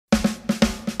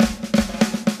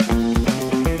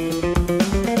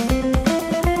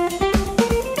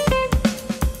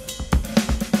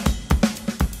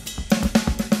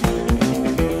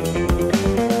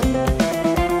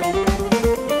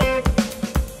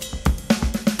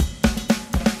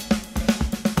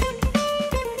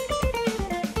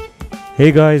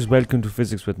Hey guys, welcome to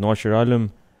Physics with Noshir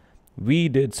Alam. We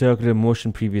did circular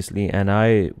motion previously, and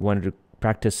I wanted to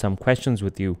practice some questions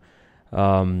with you.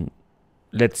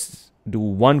 Let's do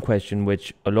one question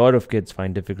which a lot of kids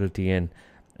find difficulty in,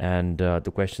 and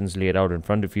the question's laid out in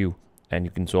front of you, and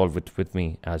you can solve it with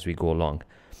me as we go along.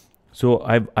 So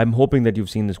I'm hoping that you've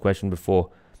seen this question before,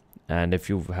 and if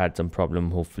you've had some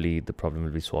problem, hopefully the problem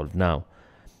will be solved now.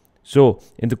 So,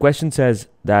 in the question says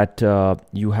that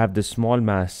you have this small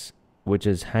mass which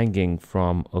is hanging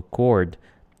from a cord.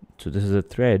 So this is a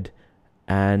thread,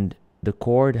 and the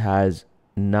cord has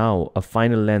now a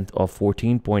final length of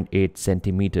 14.8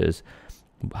 centimeters.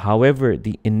 However,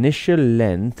 the initial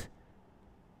length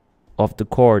of the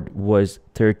cord was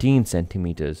 13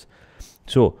 centimeters.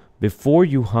 So before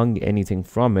you hung anything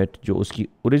from it, जो उसकी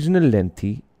original length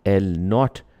थी L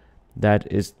naught,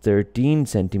 that is 13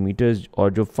 centimeters,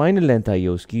 और जो final length आई है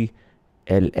उसकी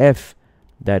LF,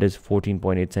 that is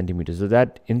 14.8 centimeters. So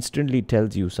that instantly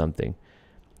tells you something.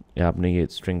 आपने ये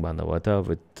string बांधा हुआ था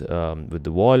with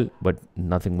the wall, but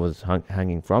nothing was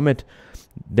hanging from it.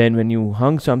 Then when you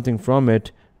hung something from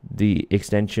it, the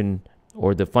extension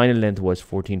or the final length was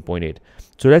 14.8.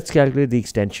 So let's calculate the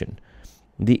extension.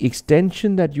 The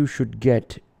extension that you should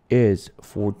get is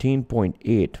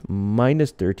 14.8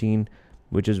 minus 13,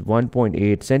 which is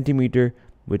 1.8 centimeter,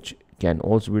 which can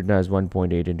also be written as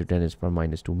 1.8 into 10 to the power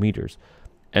minus 2 meters.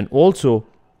 And also,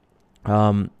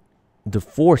 the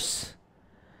force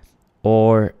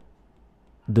or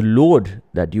the load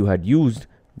that you had used,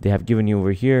 they have given you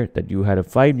over here that you had a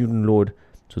 5 Newton load.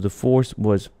 So the force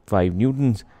was 5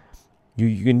 Newtons.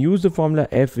 You can use the formula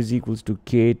F is equals to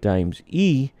K times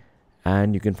E,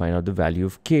 and you can find out the value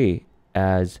of K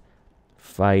as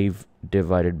 5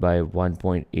 divided by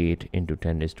 1.8 into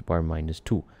 10 to the power minus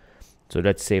 2. So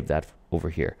let's save that over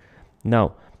here.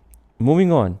 Now,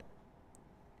 moving on.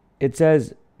 It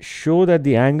says, show that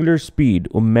the angular speed,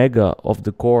 omega, of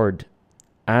the cord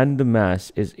and the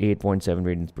mass is 8.7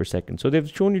 radians per second. So they've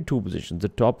shown you two positions, the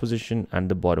top position and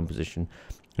the bottom position.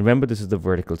 Remember, this is the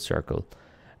vertical circle.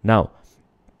 Now,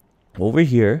 over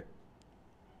here,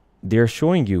 they're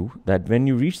showing you that when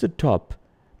you reach the top,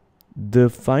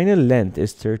 the final length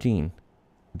is 13.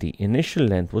 The initial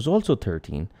length was also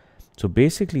 13. So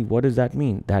basically, what does that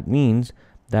mean? That means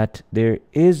that there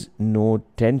is no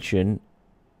tension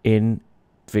in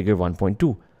figure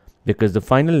 1.2 because the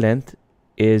final length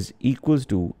is equals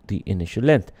to the initial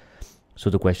length.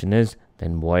 So the question is,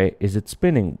 then why is it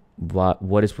spinning?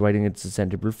 What is providing its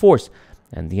centripetal force?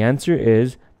 And the answer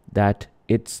is that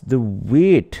it's the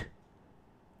weight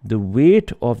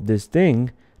of this thing,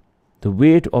 the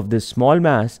weight of this small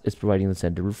mass is providing the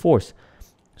centripetal force.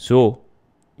 So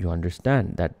you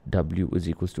understand that W is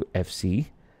equals to FC,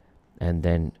 and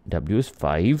then W is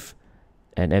 5,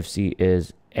 and FC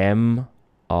is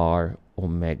mr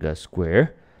omega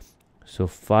square. So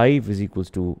 5 is equals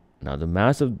to, now the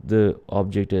mass of the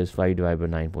object is 5 divided by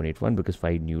 9.81 because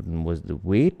 5 Newton was the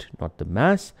weight, not the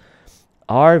mass.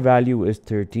 R value is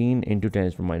 13 into 10 to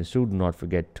the power minus 2. Do not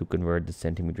forget to convert the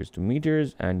centimeters to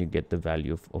meters, and you get the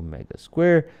value of omega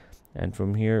square. And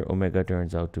from here, omega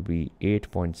turns out to be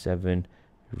 8.7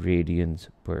 radians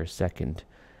per second.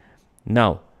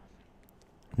 Now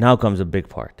comes a big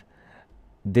part.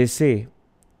 They say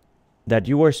that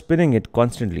you are spinning it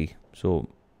constantly. So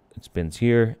it spins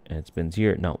here and it spins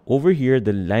here. Now over here,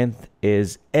 the length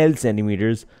is L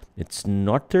centimeters. It's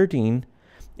not 13.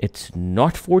 It's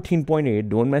not 14.8.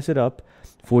 Don't mess it up.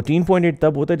 14.8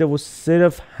 तब होता है जब वो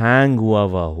सिर्फ hang हुआ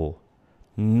हो.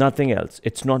 Nothing else.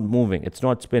 It's not moving. It's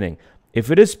not spinning. If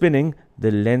it is spinning,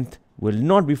 the length will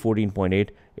not be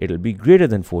 14.8. It'll be greater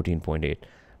than 14.8.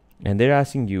 And they're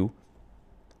asking you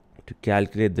to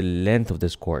calculate the length of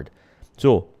this cord.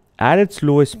 So at its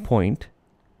lowest point,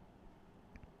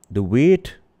 the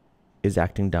weight is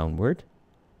acting downward.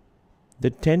 The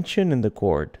tension in the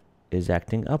cord is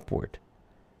acting upward.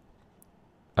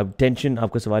 अब tension,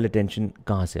 आपका सवाल है tension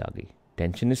कहाँ से आ गई?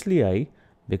 Tension इसलिए आई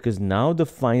because now the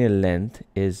final length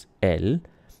is L.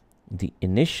 The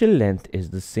initial length is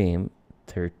the same,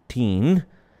 13.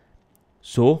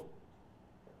 So,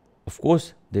 of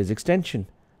course, there's extension.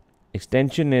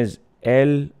 Extension is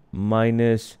L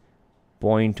minus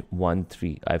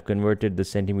 0.13. I've converted the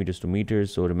centimeters to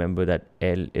meters, so remember that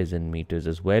L is in meters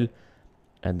as well,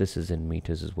 and this is in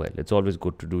meters as well. It's always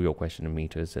good to do your question in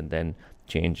meters and then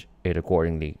change it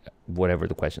accordingly, whatever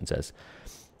the question says.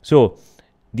 So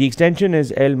the extension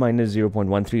is L minus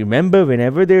 0.13. Remember,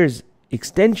 whenever there's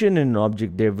extension in an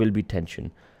object, there will be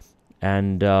tension.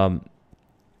 And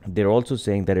they're also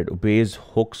saying that it obeys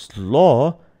Hooke's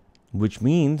law, which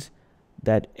means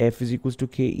that F is equals to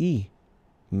KE.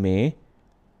 May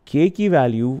k की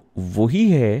value वही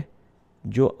है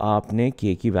जो आपने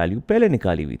k की value पहले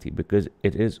निकाली हुई थी, because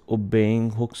it is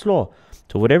obeying Hooke's law.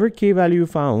 So whatever k value you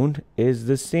found is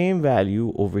the same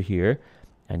value over here,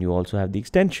 and you also have the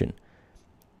extension.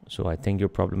 So I think your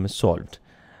problem is solved.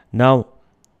 Now,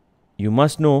 you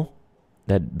must know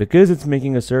that because it's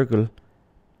making a circle,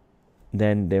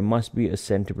 then there must be a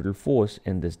centripetal force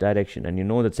in this direction. And you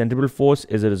know that centripetal force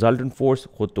is a resultant force.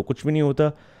 खुद तो कुछ भी नहीं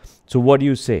होता. So what do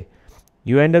you say?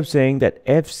 You end up saying that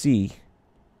Fc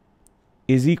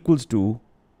is equals to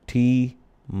T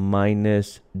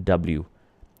minus W.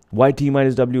 Why T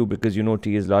minus W? Because you know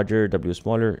T is larger, W is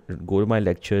smaller. Go to my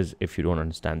lectures if you don't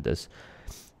understand this.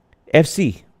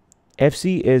 Fc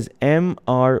is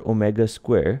mr omega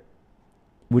square,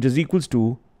 which is equals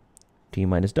to T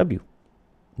minus W.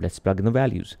 Let's plug in the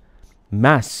values.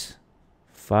 Mass,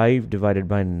 5 divided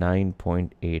by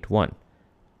 9.81.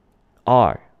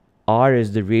 R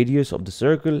is the radius of the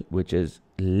circle, which is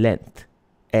length,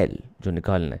 L, jo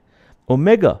nikalna hai.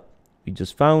 Omega, we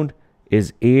just found,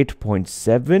 is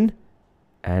 8.7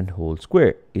 and whole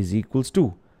square is equals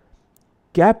to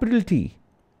capital T.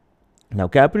 Now,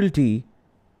 capital T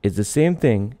is the same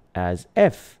thing as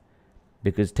F,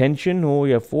 because tension ho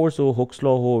ya force ho, Hooke's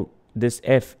law ho, this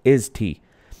F is T.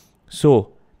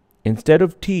 So instead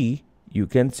of T, you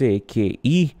can say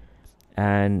KE,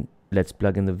 and let's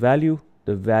plug in the value.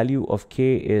 The value of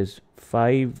K is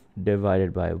 5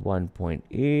 divided by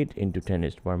 1.8 into 10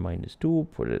 to the power minus 2,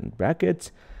 put it in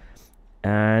brackets.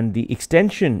 And the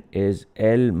extension is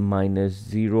L minus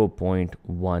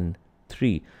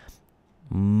 0.13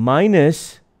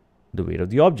 minus the weight of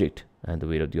the object, and the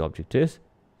weight of the object is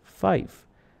 5.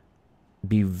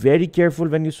 Be very careful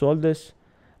when you solve this.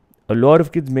 A lot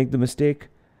of kids make the mistake.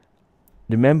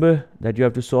 Remember that you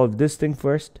have to solve this thing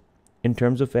first in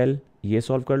terms of L. Ye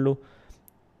solve kar lo.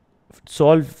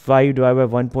 Solve 5 divided by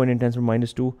 1 in 10 to the power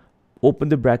minus 2. Open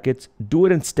the brackets. Do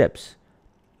it in steps.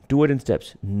 Do it in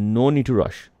steps. No need to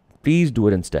rush. Please do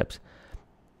it in steps.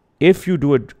 If you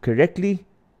do it correctly,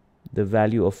 the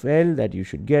value of L that you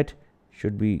should get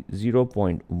should be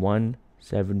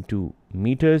 0.172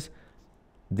 meters.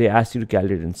 They asked you to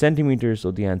calculate in centimeters,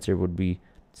 so the answer would be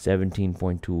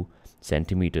 17.2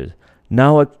 centimeters.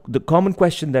 Now, the common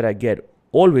question that I get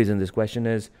always in this question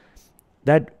is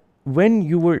that when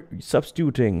you were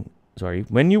substituting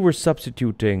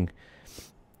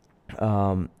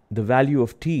the value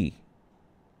of T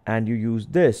and you use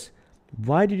this,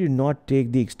 why did you not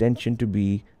take the extension to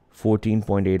be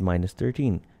 14.8 minus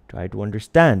 13? Try to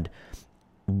understand.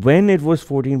 When it was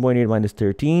 14.8 minus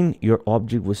 13, your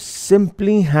object was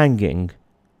simply hanging.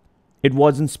 It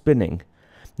wasn't spinning.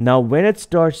 Now, when it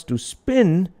starts to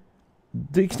spin,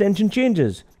 the extension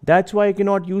changes. That's why I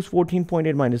cannot use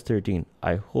 14.8 minus 13.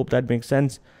 I hope that makes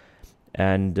sense.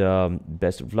 And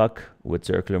best of luck with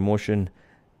circular motion.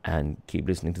 And keep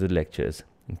listening to the lectures.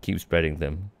 And keep spreading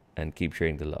them. And keep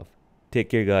sharing the love. Take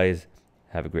care, guys.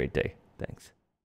 Have a great day. Thanks.